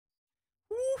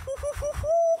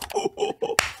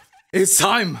It's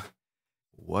time.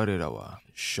 What is our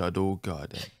shadow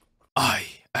garden? I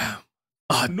am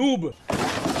a noob.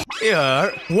 Yeah,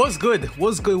 what's good?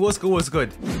 What's good? What's good? What's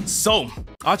good? So,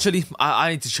 actually,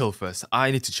 I need to chill first.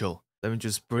 I need to chill. Let me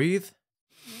just breathe.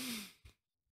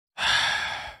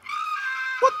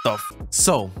 What the f?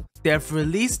 So, they have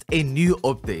released a new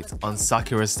update on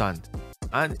Sakura stand.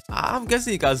 And I'm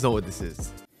guessing you guys know what this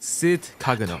is. Cid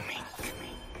Kagenou.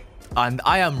 And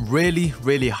I am really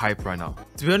hyped right now.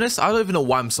 To be honest, I don't even know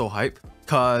why I'm so hyped.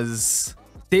 Cause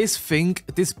this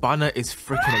banner is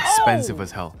freaking expensive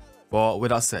as hell. But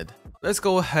with that said, let's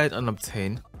go ahead and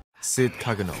obtain Cid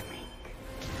Kagenou.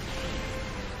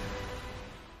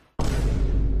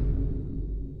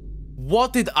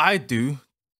 What did I do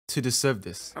to deserve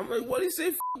this? I'm like, what do you say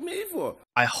f me for?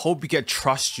 I hope you get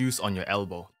trash juice on your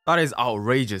elbow. That is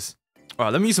outrageous.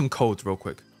 Alright, let me use some code real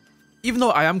quick. Even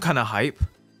though I am kind of hype,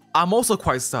 I'm also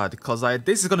quite sad because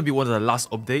this is going to be one of the last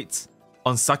updates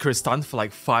on Sakura stand for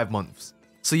like 5 months.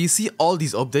 So you see all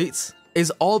these updates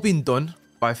is all been done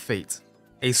by Fate,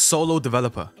 a solo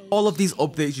developer. All of these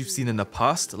updates you've seen in the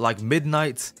past, like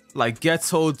Midnight, like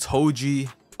Ghetto, Toji,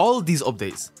 all of these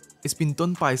updates, it's been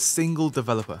done by a single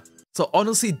developer. So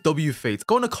honestly, W Fate.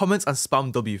 Go in the comments and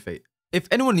spam W Fate. If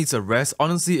anyone needs a rest,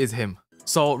 honestly, it's him.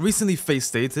 So recently Fate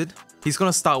stated he's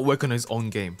gonna start working on his own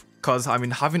game. Cause I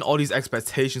mean, having all these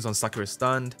expectations on Sakura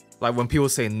stand, like when people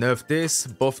say nerf this,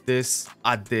 buff this,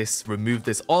 add this, remove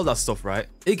this, all that stuff, right?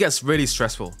 It gets really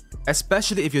stressful,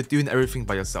 especially if you're doing everything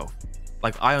by yourself.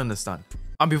 Like, I understand.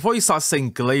 And before you start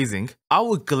saying glazing, I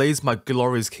will glaze my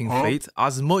glorious King Fate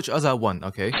as much as I want,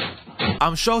 okay?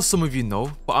 I'm sure some of you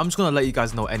know, but I'm just gonna let you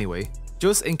guys know anyway,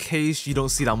 just in case you don't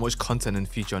see that much content in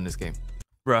future on this game.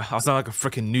 Bruh, I sound like a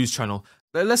freaking news channel.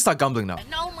 Let's start gambling now.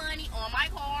 No money on my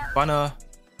card. Banner.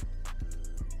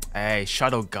 Hey,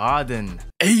 Shadow Garden.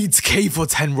 8k for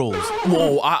 10 rolls.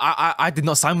 Whoa, I did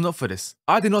not sign up for this.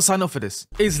 I did not sign up for this.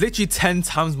 It's literally 10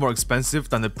 times more expensive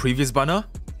than the previous banner.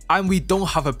 And we don't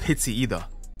have a pity either.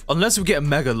 Unless we get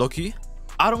mega lucky,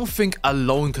 I don't think a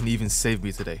loan can even save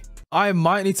me today. I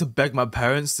might need to beg my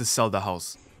parents to sell the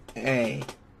house. Hey,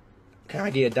 can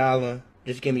I get $1?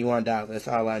 Just give me $1. That's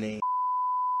all I need.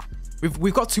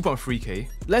 We've got 2.3k.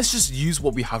 Let's just use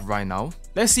what we have right now.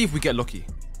 Let's see if we get lucky.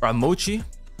 Alright, Mochi.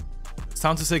 It's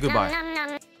time to say goodbye.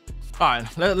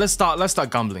 Alright, let's start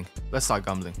gambling. Let's start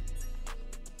gambling.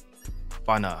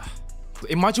 Banner.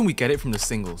 Imagine we get it from the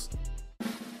singles.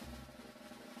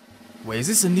 Wait, is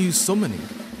this a new summoning?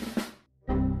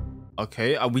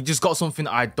 Okay, we just got something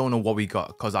I don't know what we got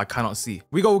because I cannot see.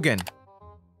 We go again.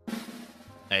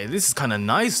 Hey, this is kind of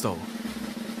nice though.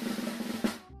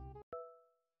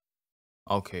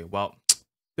 Okay, well,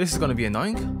 this is going to be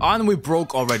annoying. And we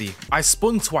broke already. I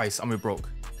spun twice and we broke.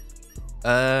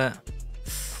 Damn,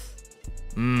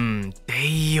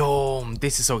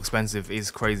 this is so expensive.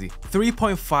 It's crazy.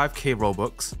 3.5k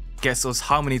Robux gets us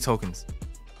how many tokens?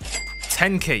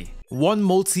 10k. One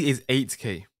multi is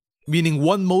 8k. Meaning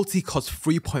one multi costs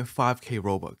 3.5k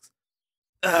Robux.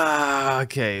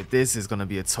 Okay, this is gonna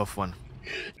be a tough one.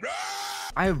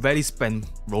 I already spent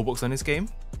Robux on this game.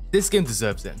 This game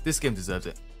deserves it. This game deserves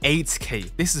it.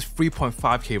 8k. This is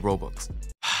 3.5k Robux.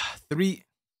 3,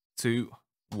 2,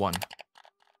 1.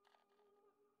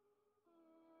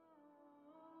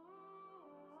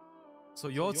 So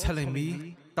you're telling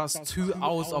me that's 2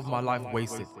 hours of my life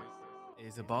wasted?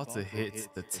 It's about to hit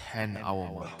the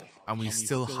 10-hour mark, and we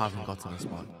still haven't gotten a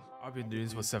spot. I've been doing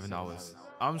this for 7 hours.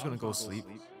 I'm just gonna go sleep,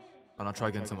 and I'll try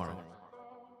again tomorrow.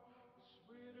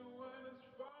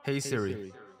 Hey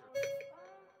Siri,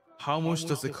 how much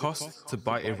does it cost to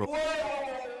buy a robot?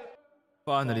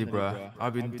 Finally, bruh,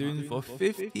 I've been doing it for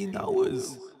 15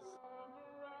 hours.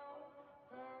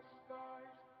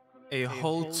 A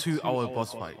whole 2-hour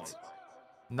boss fight.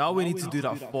 Now we need to do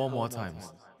that 4 more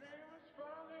times.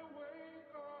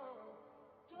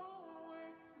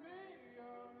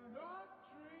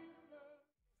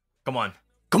 Come on.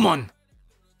 Come on.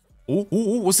 Oh,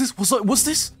 what's this? What's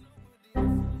this?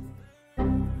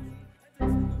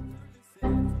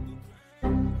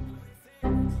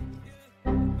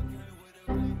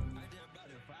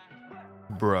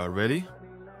 Bruh, ready?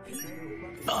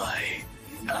 I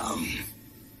am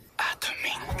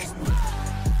atomic.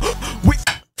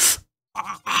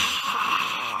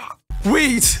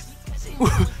 Wait!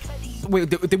 Wait,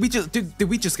 did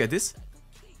we just get this?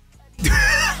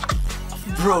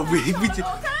 Bro, we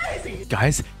just...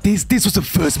 Guys, this was the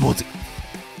first multi.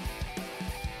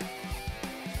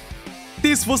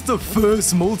 This was the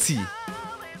first multi.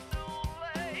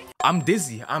 I'm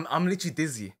dizzy. I'm literally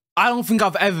dizzy. I don't think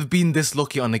I've ever been this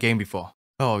lucky on the game before.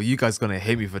 Oh, you guys gonna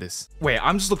hate me for this. Wait,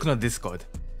 I'm just looking at Discord.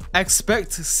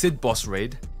 Expect Cid boss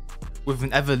raid with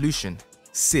an evolution.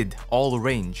 Cid, all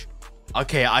range.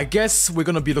 Okay, I guess we're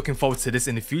gonna be looking forward to this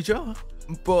in the future,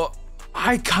 but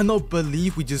I cannot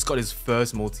believe we just got his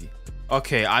first multi.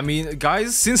 Okay, I mean,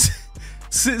 guys,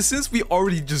 since we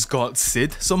already just got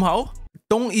Cid somehow,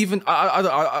 don't even,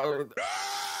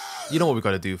 you know what we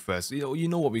gotta do first. You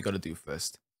know what we gotta do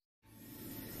first.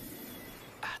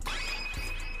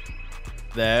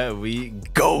 There we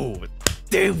go.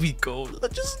 There we go.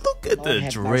 Just look at the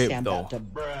drip though.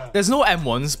 There's no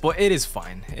M1s, but it is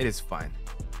fine. It is fine.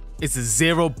 It's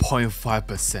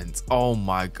 0.5%. Oh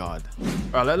my god.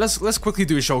 All right, let's quickly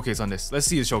do a showcase on this. Let's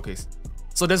see a showcase.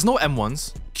 So there's no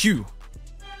M1s. Q.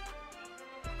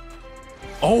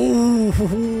 Oh.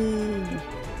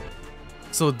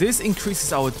 So this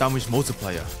increases our damage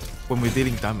multiplier when we're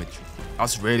dealing damage.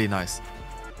 That's really nice.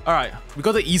 All right, we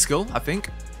got the E skill, I think.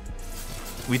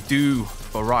 We do.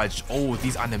 Barrage. Oh,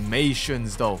 these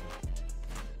animations though.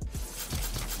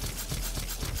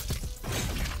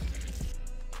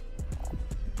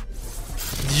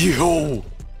 Yo!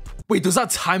 Wait, does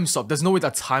that time stop? There's no way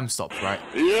that time stops, right?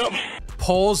 Yep.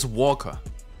 Pause Walker.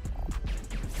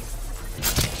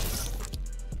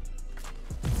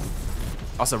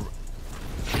 That's a...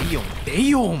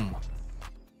 Damn!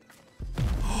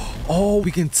 Oh,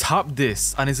 we can tap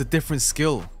this and it's a different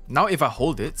skill. Now if I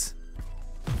hold it...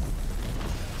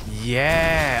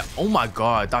 Yeah! Oh my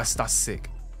god, that's sick.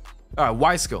 Alright,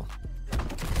 Y skill.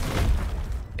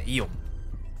 Damn.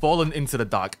 Fallen into the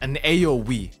dark. An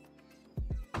AoE.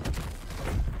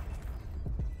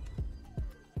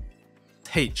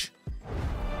 H.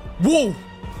 Whoa!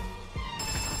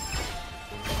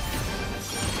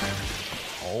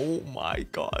 Oh my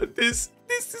god, this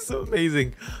is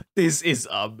amazing. This is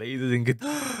amazing.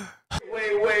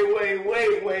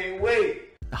 Wait.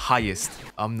 The highest.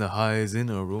 I'm the highest in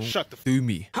a room. Shut the f. Do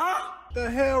me. Huh? The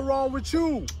hell wrong with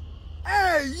you?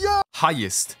 Hey, yo!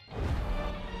 Highest.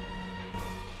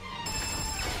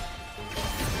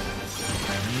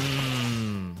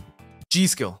 G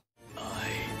skill.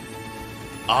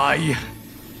 I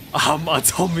am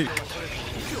atomic.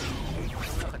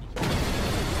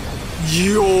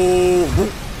 Yo,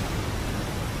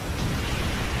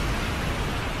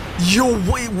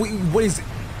 wait, what is it?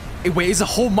 Wait, is the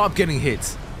whole map getting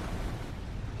hit?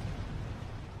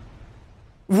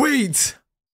 Wait.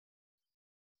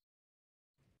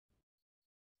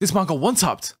 This man got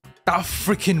one-tapped. That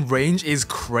freaking range is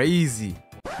crazy.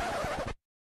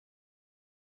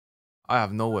 I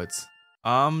have no words.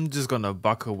 I'm just gonna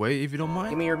back away if you don't mind.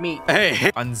 Give me your meat.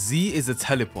 Hey. And Z is a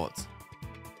teleport.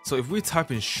 So if we type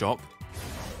in shop,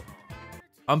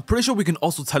 I'm pretty sure we can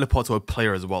also teleport to a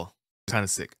player as well. Kind of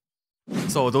sick.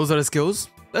 So those are the skills.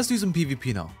 Let's do some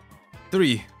PvP now.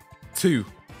 3, 2,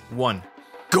 1,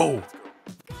 go.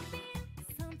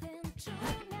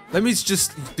 Let me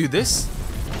just do this.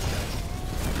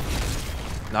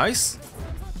 Nice.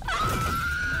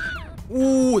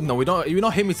 Ooh, no, you're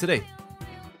not hitting me today.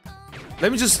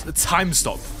 Let me just time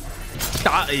stop.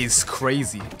 That is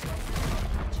crazy.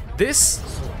 This,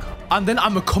 and then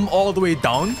I'm gonna come all the way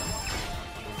down.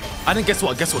 And then guess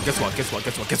what? Come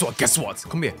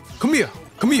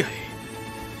here.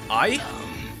 I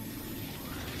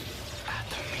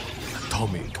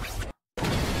atomic.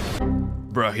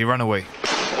 Bruh, he ran away.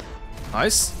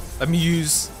 Nice. Let me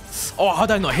use. Oh, how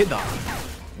did I not hit that?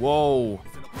 Whoa.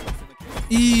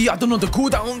 I don't know the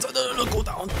cooldowns.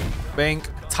 Bang.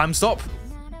 Time stop.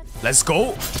 Let's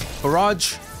go.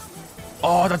 Barrage.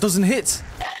 Oh, that doesn't hit.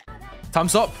 Time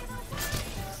stop.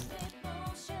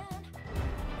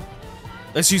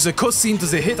 Let's use a cutscene.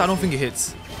 Does it hit? I don't think it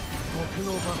hits.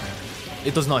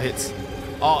 It does not hit.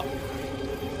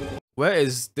 Where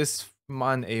is this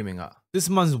man aiming at? This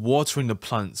man's watering the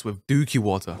plants with dookie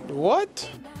water. What?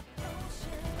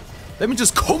 Let me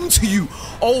just come to you.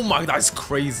 Oh my, that's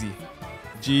crazy.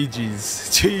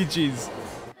 GG's.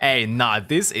 Hey, nah,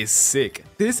 this is sick.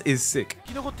 This is sick.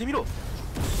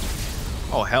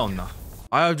 Oh, hell nah.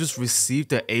 I have just received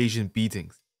the Asian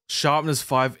beatings. Sharpness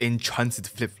 5 enchanted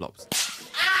flip-flops.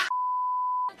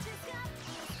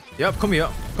 Yep, come here.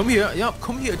 Come here. Yep,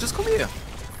 come here. Just come here.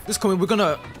 Just come here. We're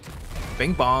gonna...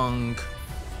 Bang bang.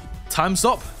 Time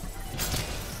stop.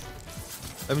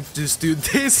 Let me just do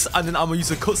this, and then I'm gonna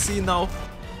use a cutscene now.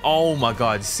 Oh my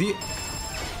god, see?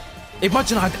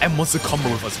 Imagine I had M1 to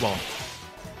combo with as well.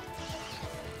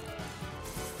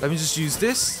 Let me just use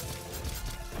this.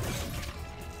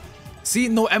 See,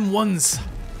 no M1s.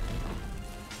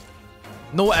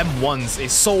 No M1s.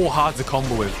 It's so hard to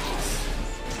combo with.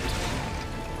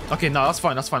 Okay, no, that's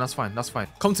fine.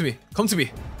 Come to me.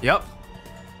 Yep.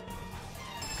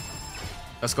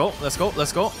 Let's go. Let's go.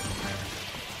 Let's go.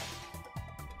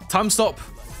 Time stop.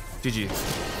 GG.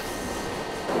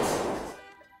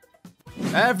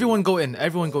 Everyone go in.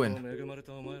 Everyone go in.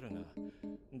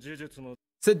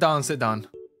 Sit down. Sit down.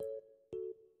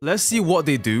 Let's see what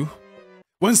they do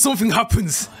when something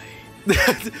happens.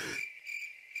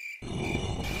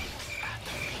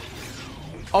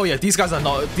 Oh yeah, these guys are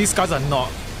not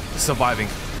surviving.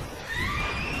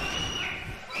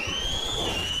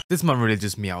 This man really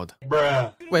just meowed.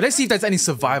 Bruh. Wait, let's see if there's any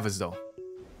survivors though.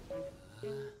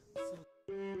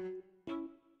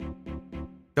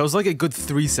 There was like a good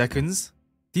 3 seconds.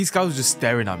 These guys were just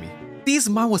staring at me. These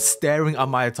man was staring at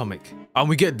my atomic. And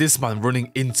we get this man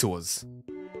running into us.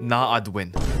 Nah, I'd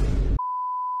win.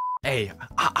 Hey,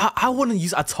 I want to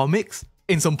use atomics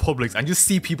in some publics and just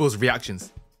see people's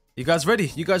reactions. You guys ready?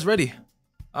 You guys ready?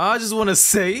 I just want to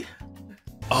say...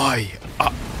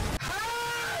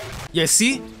 Yeah,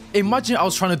 see? Imagine I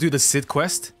was trying to do the Cid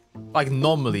quest. Like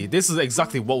normally, this is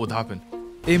exactly what would happen.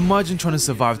 Imagine trying to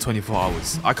survive 24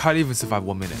 hours. I can't even survive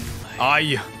 1 minute.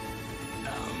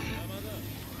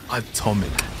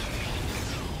 Atomic.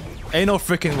 Ain't no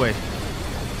freaking way.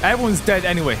 Everyone's dead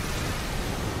anyway.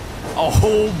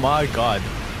 Oh my god.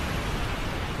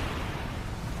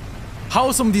 How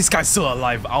are some of these guys still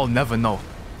alive? I'll never know.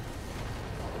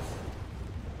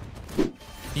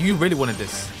 You really wanted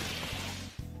this.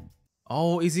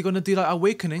 Oh, is he gonna do like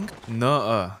awakening?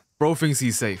 Nuh-uh. Bro thinks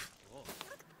he's safe.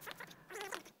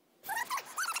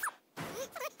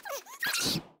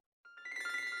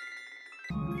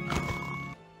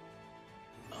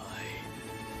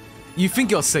 You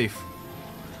think you're safe?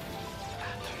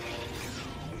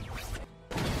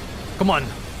 Come on.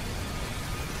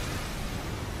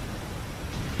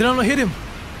 Did I not hit him?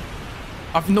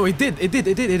 No, it did. It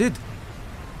did.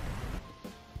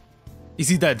 Is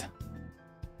he dead?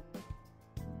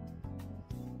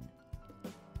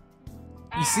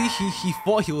 You see, he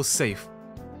thought he was safe.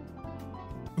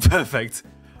 Perfect.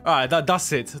 Alright,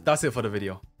 that's it. That's it for the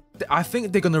video. I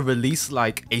think they're gonna release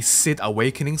like a Cid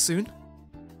Awakening soon.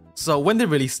 So when they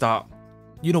release that,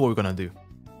 you know what we're gonna do.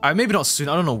 Maybe not soon,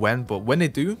 I don't know when, but when they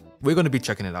do, we're gonna be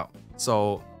checking it out.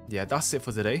 So yeah, that's it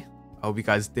for today. I hope you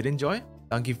guys did enjoy.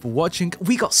 Thank you for watching.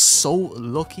 We got so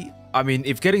lucky. I mean,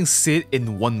 if getting Cid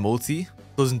in one multi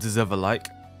doesn't deserve a like,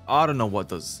 I don't know what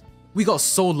does. We got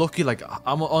so lucky, like,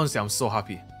 honestly, I'm so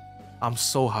happy. I'm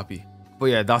so happy. But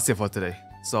yeah, that's it for today.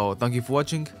 So thank you for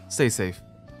watching, stay safe,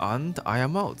 and I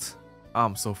am out.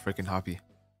 I'm so freaking happy.